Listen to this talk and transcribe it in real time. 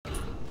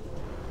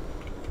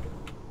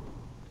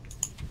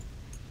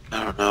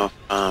I don't know.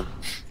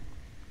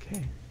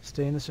 Okay,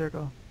 stay in the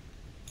circle.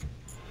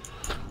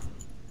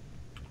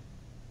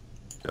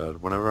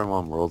 God, whenever I'm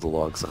on world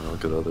logs and I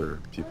look at other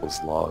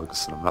people's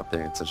logs and I'm not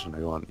paying attention, I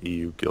go on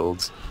EU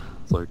guilds.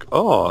 It's like,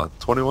 oh,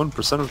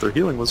 21% of their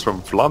healing was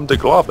from Flam de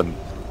Globen.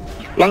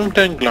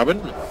 Langton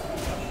Globin.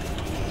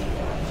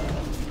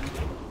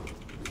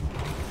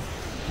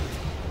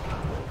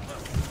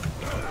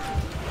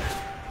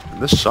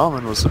 And this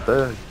shaman was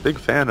a big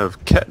fan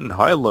of Ketten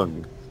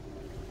Heilung.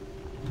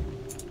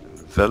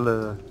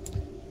 Velle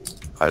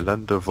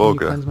Highlander Can you Voge.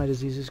 cleanse my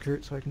diseases,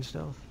 Kurt, so I can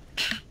stealth?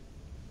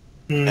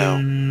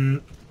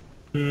 No.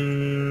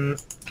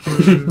 Didn't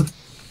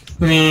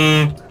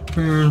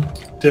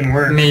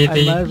work. I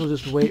Maybe. might as well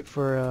just wait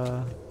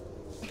for,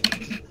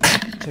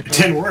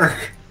 Didn't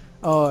work.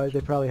 Oh, they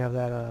probably have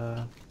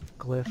that,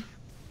 glyph.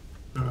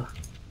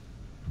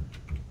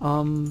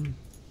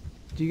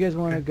 Do you guys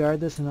want to guard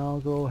this and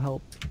I'll go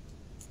help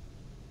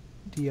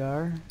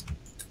DR?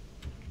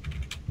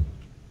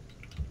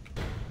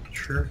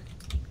 Sure.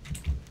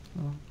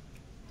 Oh.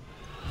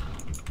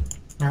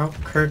 Nope,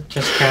 Kurt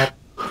just got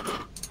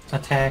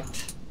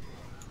attacked.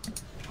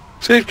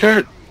 Save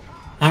Kurt.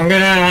 I'm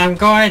going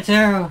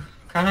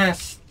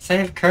to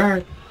save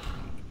Kurt.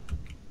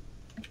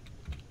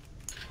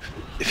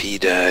 If he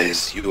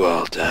dies, you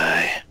all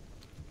die.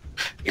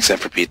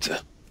 Except for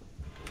Pizza.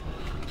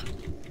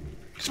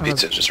 Because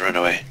Pizza just run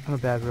away. I'm a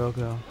bad rogue,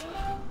 though.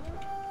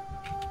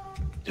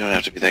 You don't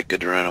have to be that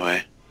good to run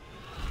away.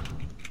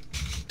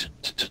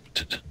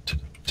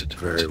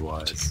 Very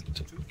wise.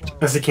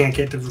 Because he can't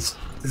get those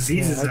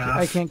diseases Yeah, off.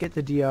 I can't get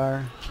the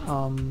DR.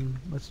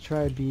 Let's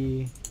try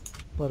B.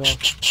 Blood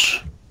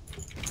off.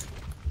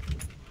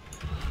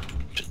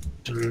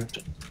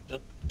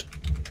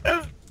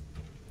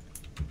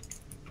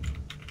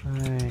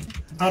 Alright.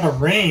 Out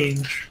of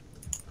range.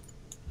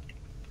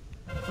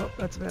 Oh,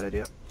 that's a bad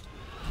idea.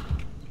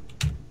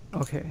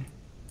 Okay.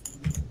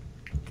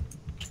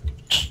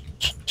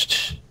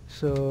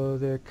 So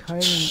they're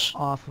kiting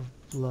off of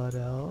Blood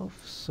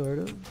Elf, sort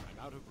of.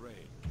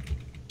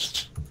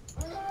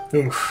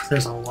 Oof,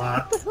 there's a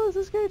lot. What the hell is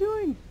this guy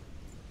doing?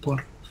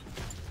 Blood.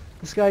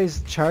 This guy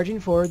is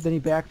charging forward, then he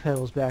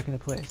backpedals back into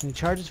place. And he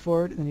charges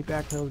forward, and then he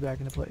backpedals back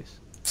into place.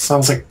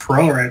 Sounds like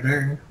pro right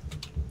there.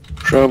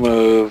 Pro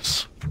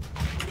moves.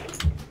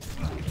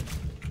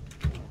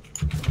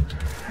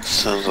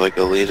 Sounds like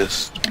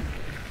elitist.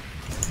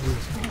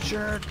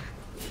 Jerk.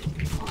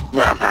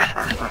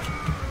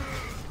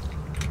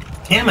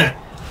 Damn it.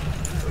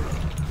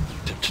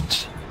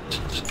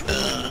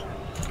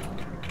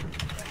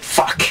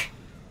 Fuck.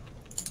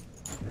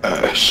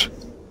 Ash.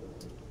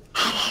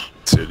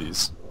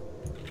 Titties.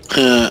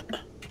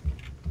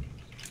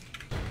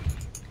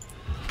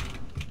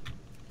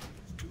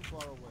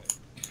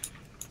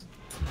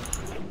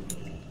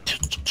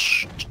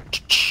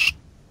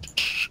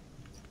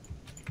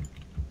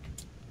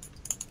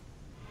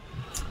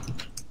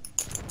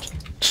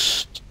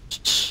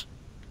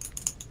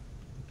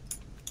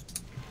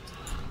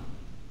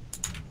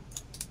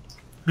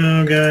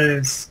 Oh,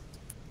 guys.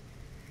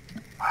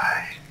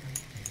 Why?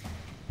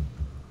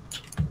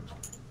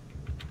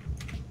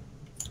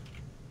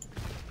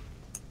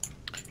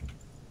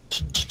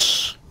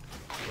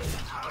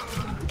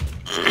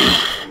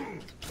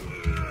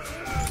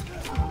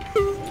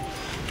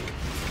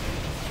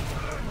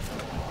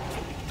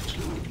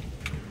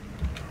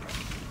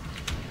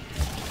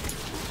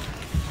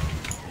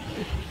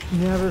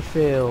 Never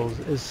fails.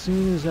 As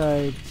soon as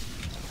I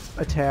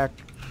attack,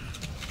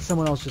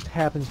 someone else just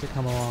happens to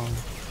come along.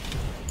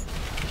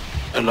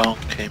 Along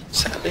came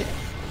Sally.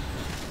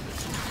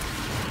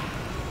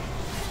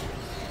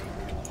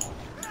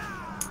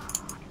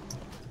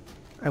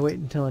 I wait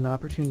until an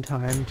opportune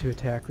time to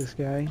attack this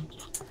guy,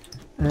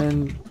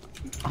 and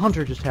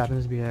Hunter just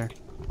happens to be there.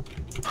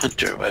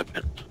 Hunter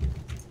weapon.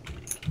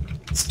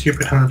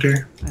 Stupid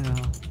hunter. I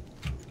know.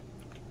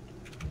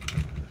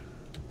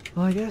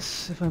 Well, I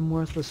guess if I'm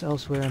worthless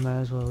elsewhere, I might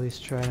as well at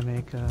least try to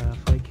make a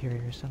flight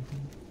carrier or something.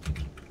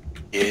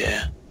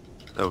 Yeah.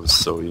 That was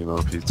so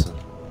emo, Pizza.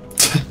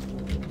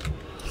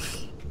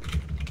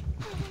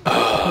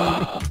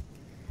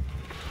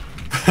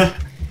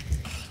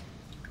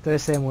 Did I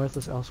say I'm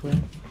worthless elsewhere?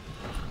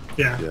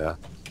 Yeah. Yeah.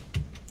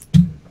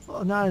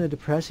 Well, not in a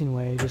depressing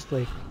way, just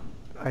like,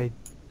 every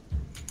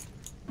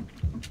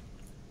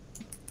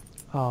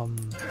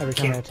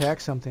time I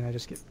attack something, I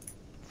just get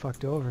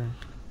fucked over.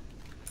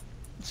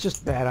 It's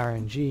just bad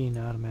RNG,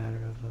 not a matter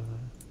of,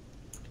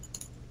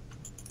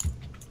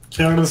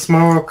 Get out of the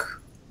smoke.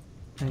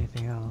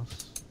 anything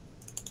else.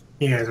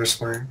 You guys are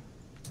smart.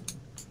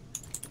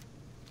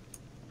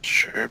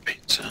 Sure,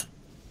 Pizza.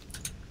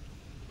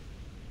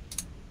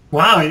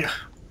 Wow,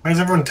 why is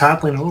everyone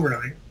toppling over?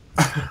 Like,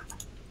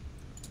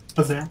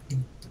 what's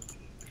happening?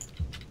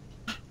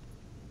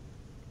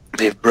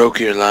 They've broke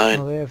your Well,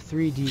 line. they have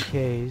 3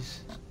 DKs.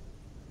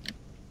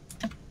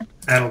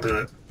 That'll do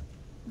it.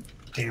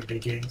 Damn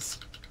big games.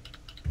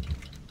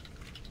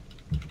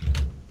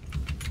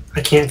 I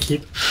can't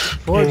keep...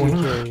 4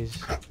 anyone-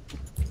 DKs.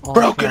 All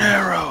Broken flat.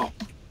 arrow.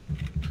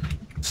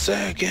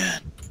 Say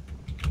again.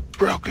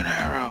 Broken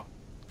arrow.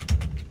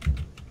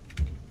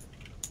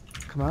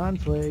 Come on,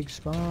 Flag,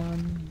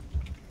 spawn.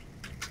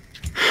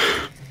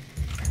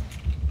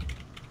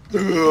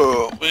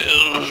 Oh,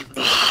 man.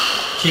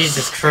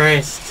 Jesus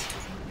Christ.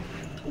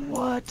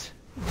 What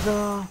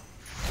the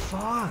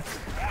fuck?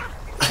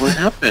 What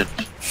happened?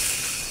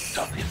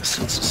 Don't leave us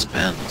in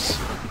suspense.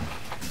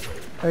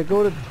 I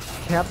go to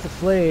cap the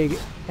flag,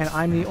 and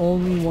I'm the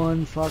only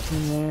one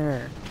fucking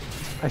there.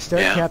 I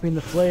start Yeah. capping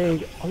the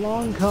flag,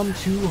 along come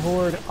two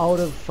horde out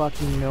of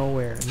fucking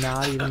nowhere.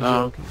 Not even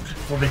joking.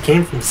 Well, they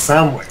came from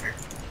somewhere.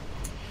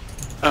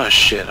 Oh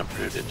shit, I'm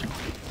rooted.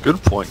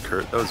 Good point,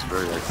 Kurt. That was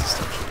very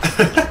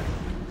existential.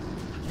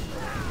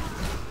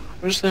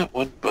 Where's that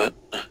one button?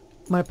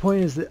 My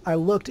point is that I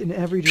looked in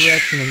every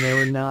direction and they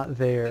were not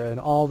there, and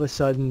all of a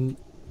sudden,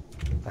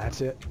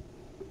 that's it.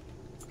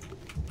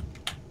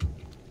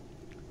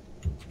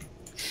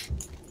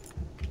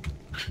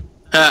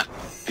 Ha!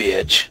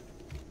 Bitch.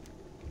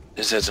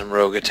 Just had some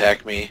rogue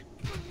attack me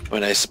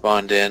when I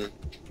spawned in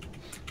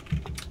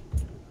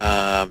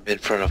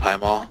front of High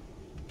Mall.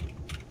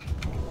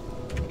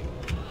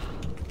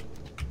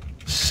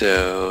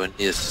 So,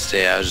 needless to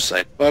say, I was just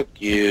like, fuck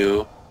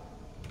you.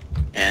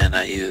 And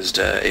I used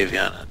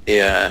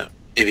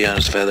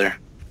Aviana's feather.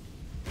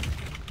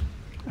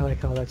 I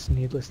like how that's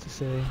needless to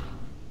say.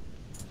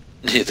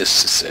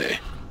 Needless to say.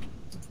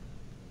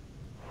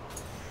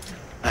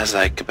 I was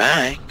like,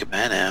 goodbye.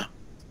 Goodbye now.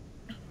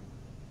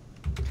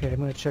 Okay, I'm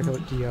gonna check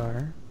out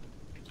DR.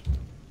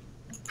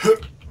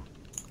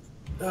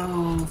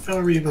 Oh,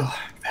 Felriba.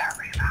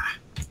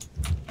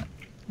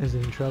 Is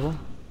it in trouble?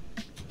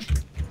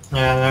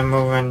 Yeah, they're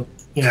moving.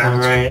 Yeah,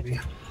 that's Alright. right.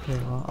 Okay,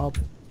 well, I'll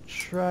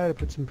try to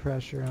put some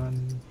pressure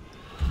on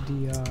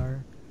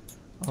DR.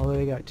 Although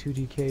they got 2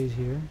 DKs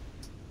here.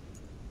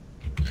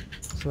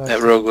 So That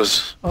that's, rogue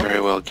was Oh. very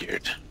well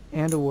geared.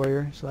 and a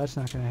warrior, so that's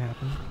not gonna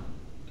happen.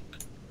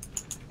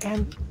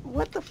 And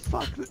what the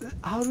fuck?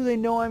 How do they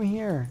know I'm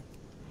here?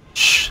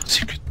 Shh,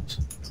 secrets.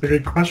 It's a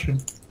good question.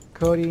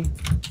 Cody,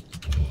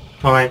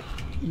 Oh wait.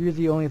 you're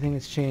the only thing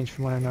that's changed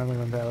from when I normally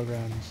run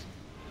Battlegrounds.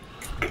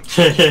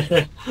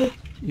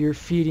 You're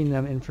feeding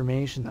them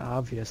information,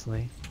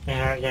 obviously.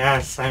 Yeah,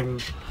 yes, I'm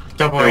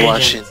double They're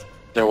agent.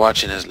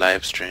 watching his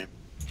live stream.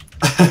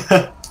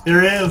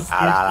 There is.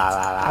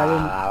 I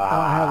don't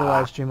have the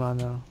live stream on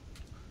though.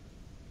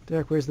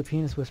 Derek, where's the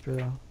penis whisper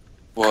though?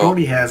 Whoa,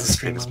 Cody has a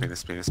stream Penis, on.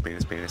 penis, penis,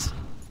 penis, penis.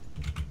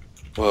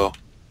 whoa,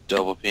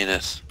 double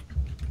penis.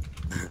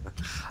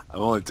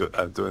 I'm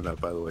doing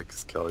that, by the way,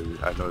 because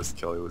I noticed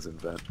Kelly was in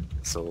Vent,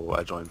 so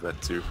I joined Vent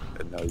too,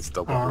 and now he's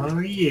double. Oh,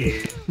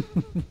 yeah.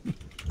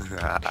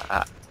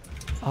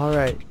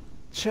 Alright.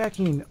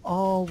 Checking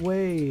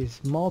always,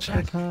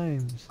 multiple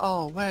times.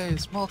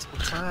 Always, multiple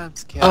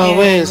times, Kelly.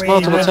 Always,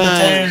 multiple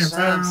times.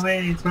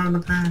 Always,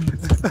 multiple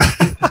times.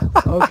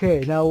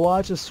 Okay, now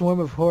watch a swarm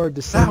of horde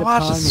descend Now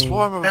watch upon a me.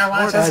 swarm of Now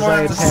watch a hordes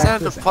swarm of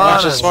descend hordes. upon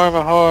Watch a us. swarm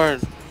of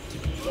horde.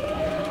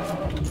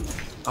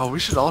 Oh, we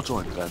should all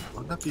join Vent.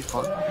 Wouldn't that be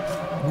fun?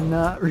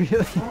 Not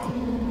really.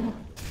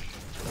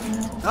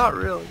 Not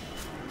really.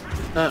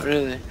 Not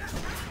really.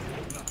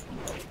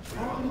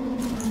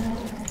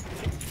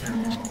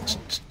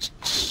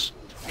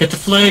 Get the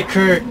flag,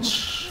 Kurt!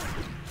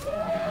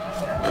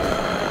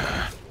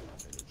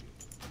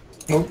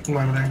 Nope, I'm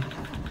out of there.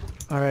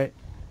 Alright,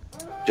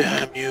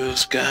 Damn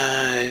yous,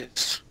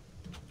 guys.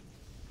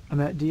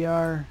 I'm at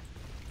DR,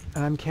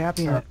 and I'm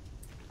capping it.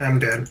 I'm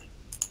dead.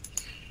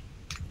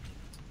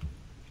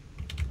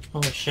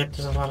 Holy shit,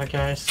 there's a lot of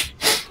guys.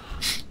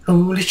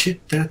 Holy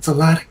shit, that's a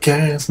lot of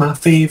gas. My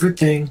favorite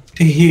thing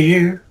to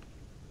hear.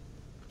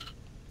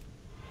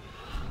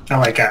 I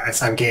like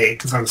guys. I'm gay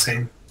because I'm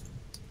saying.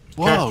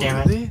 God damn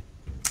it. really?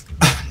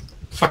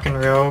 Fucking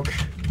rogue.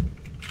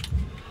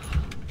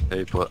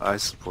 Hey, but I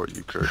support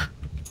you, Kurt.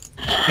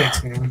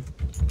 Thanks, man.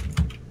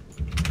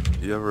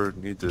 You ever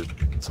need to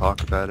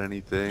talk about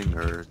anything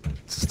or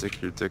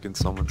stick your dick in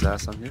someone's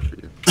ass, I'm here for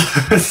you.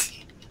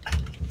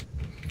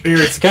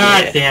 Spirits.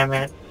 God damn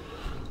it.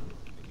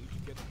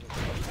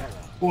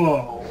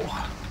 Whoa.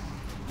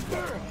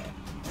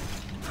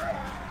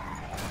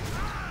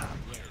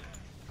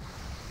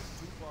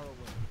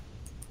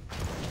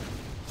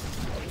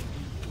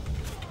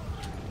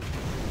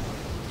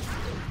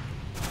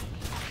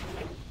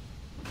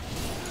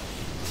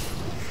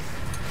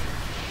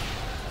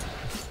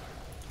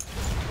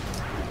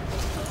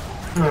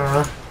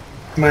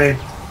 My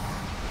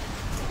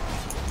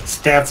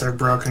stats are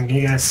broken. Can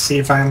you guys see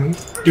if I'm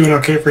doing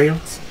okay for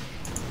heals?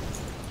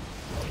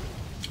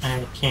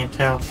 I can't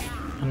tell.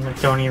 I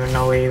don't even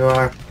know where you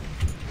are.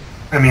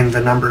 I mean,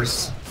 the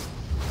numbers.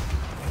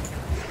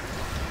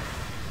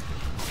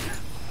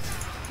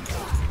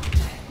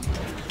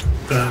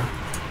 The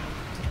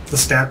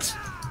stats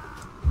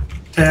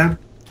tab.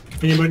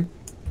 Anybody?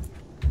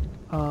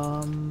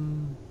 How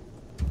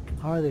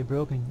are they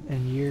broken?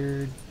 And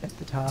you're at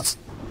the top.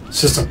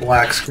 It's just a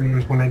black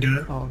screen when I do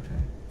it. Oh,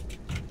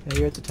 okay. Yeah,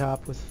 you're at the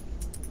top with...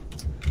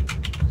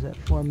 Is that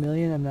 4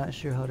 million? I'm not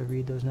sure how to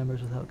read those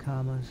numbers without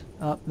commas.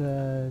 Up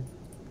the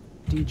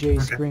DJ Okay.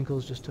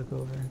 Sprinkles just took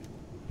over.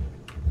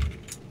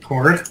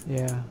 Horde?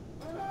 Yeah.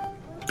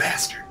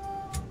 Bastard.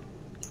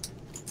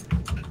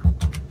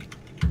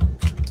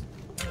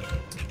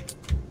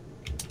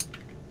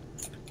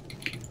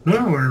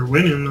 No, we're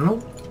winning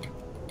though.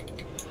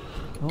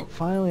 Well,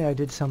 finally I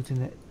did something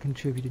that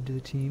contributed to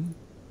the team.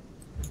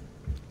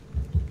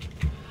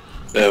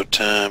 About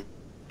time.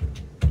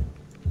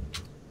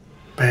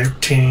 Back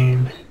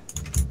team.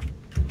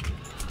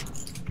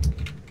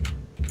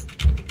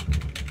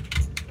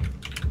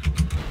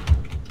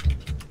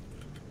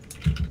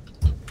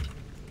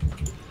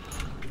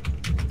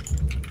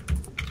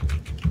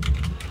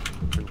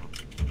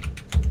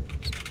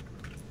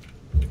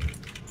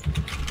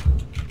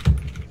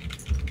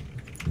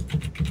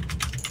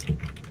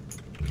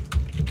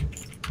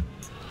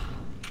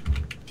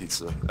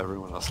 Pizza.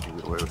 Everyone else can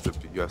get away with it,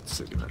 but you have to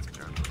say goodnight to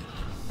Karen.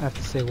 I have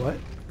to say what?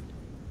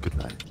 Good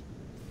night.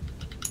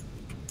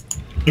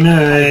 Good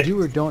I night. do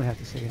or don't have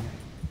to say goodnight.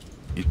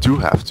 You do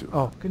have to.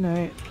 Oh, good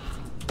night.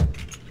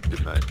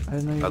 Good night. I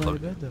didn't know you were I going love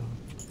to bed though.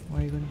 Why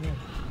are you going to bed?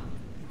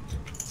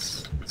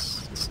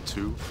 It's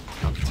 2.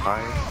 I'm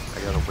tired.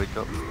 I gotta wake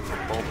up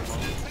all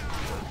tomorrow.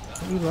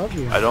 We love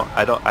you.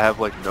 I have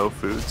like no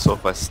food, so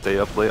if I stay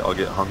up late, I'll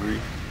get hungry.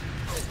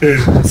 Dude,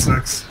 that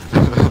sucks.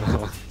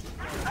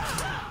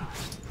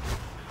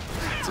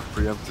 It's a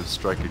preemptive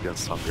strike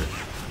against hunger.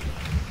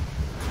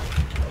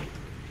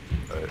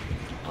 Alright,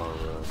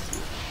 I'll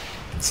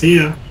see you. See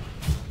ya.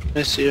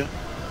 I see you.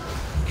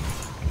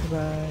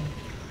 Goodbye.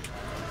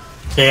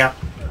 Yeah.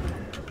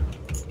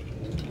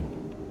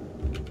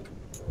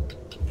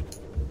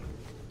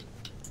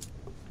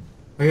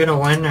 We're gonna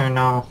win or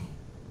no?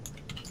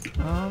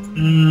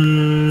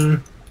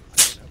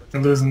 We're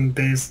losing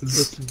bases.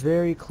 It's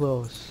very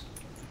close.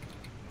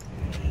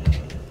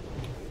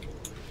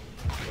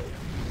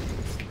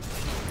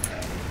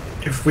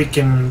 If we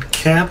can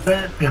cap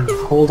that and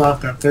hold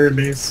off that third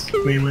base,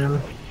 we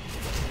win.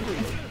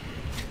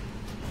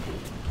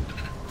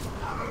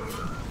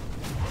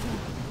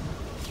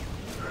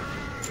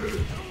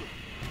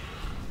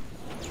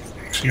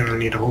 Actually, I don't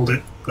need to hold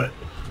it, but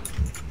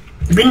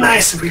it'd be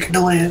nice if we could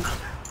delay it.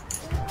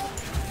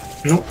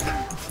 Nope.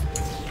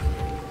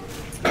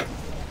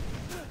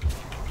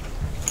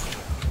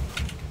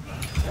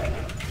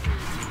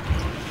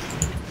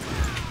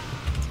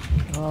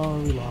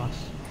 Oh, we lost.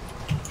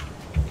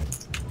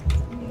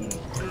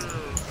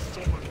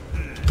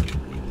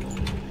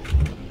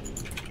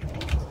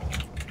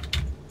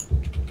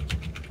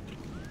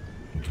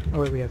 Oh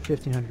wait, we have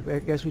 1500. I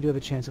guess we do have a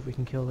chance if we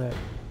can kill that.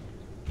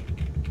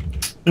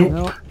 Nope.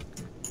 No.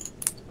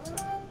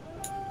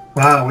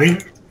 Wow, we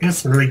got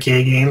some really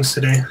gay games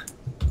today.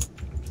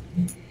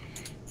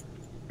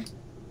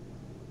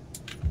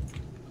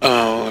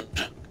 Oh,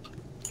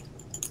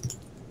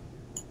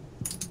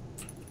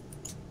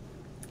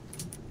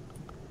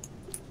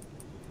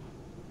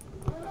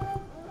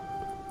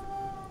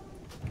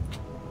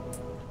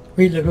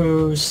 We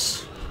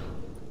lose.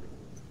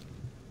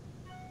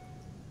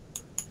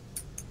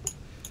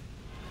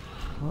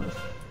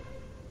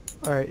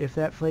 Alright, if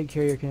that flag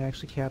carrier can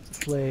actually cap the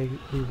flag,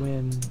 we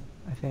win,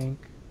 I think.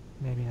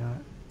 Maybe not.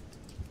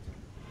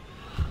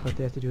 But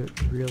they have to do it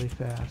really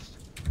fast.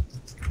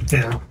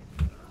 Yeah.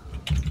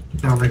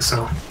 I don't think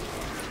so.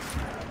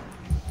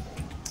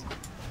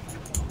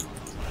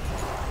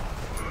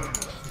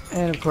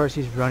 And of course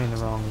he's running the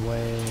wrong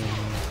way.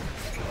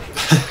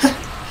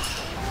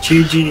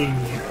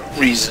 GG.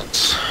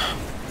 reasons.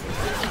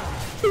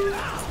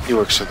 He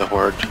works for the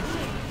Horde.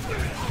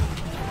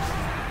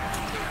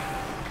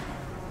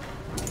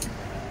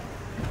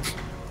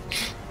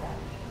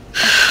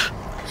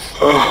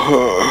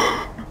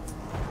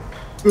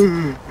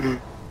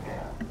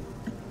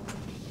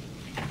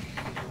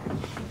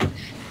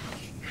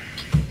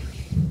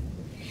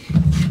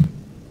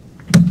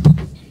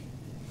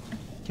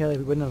 Kelly,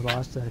 we wouldn't have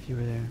lost that if you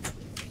were there.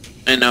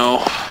 I know.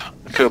 I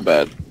feel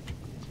bad.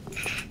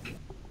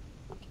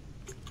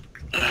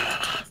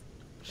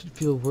 Should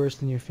feel worse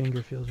than your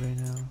finger feels right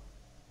now.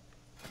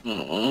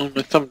 Oh,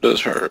 my thumb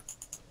does hurt.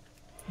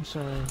 I'm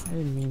sorry, I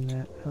didn't mean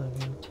that. I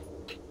love you.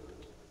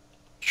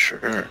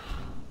 Sure.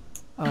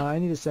 I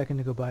need a second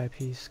to go buy a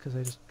piece, because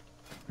I just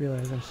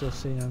realized I'm still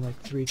sitting on like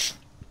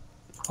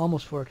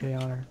almost 4K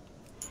honor.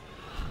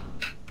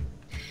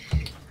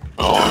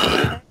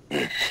 Oh.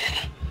 You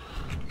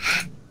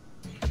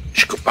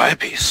should go buy a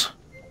piece.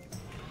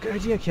 Good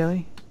idea,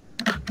 Kelly.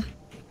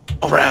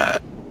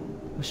 Alright.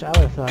 Wish I would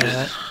have thought of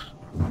that.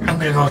 I'm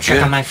gonna go check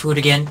Yeah. on my food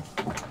again.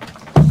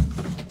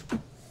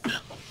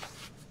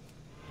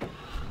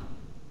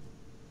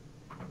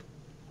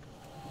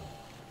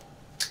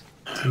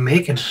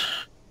 Jamaican.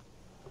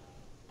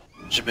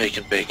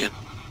 Jamaican bacon.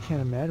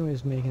 Can't imagine what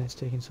he's making. It's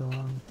taking so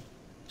long.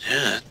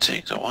 Yeah, it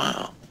takes a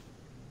while.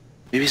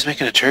 Maybe he's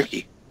making a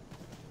turkey.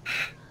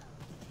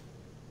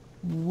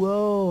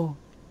 Whoa!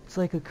 It's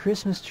like a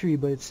Christmas tree,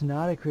 but it's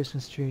not a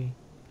Christmas tree.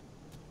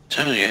 I'm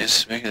telling you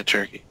guys, he's making a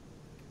turkey.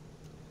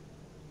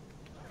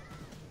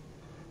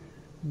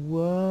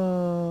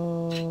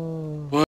 Whoa!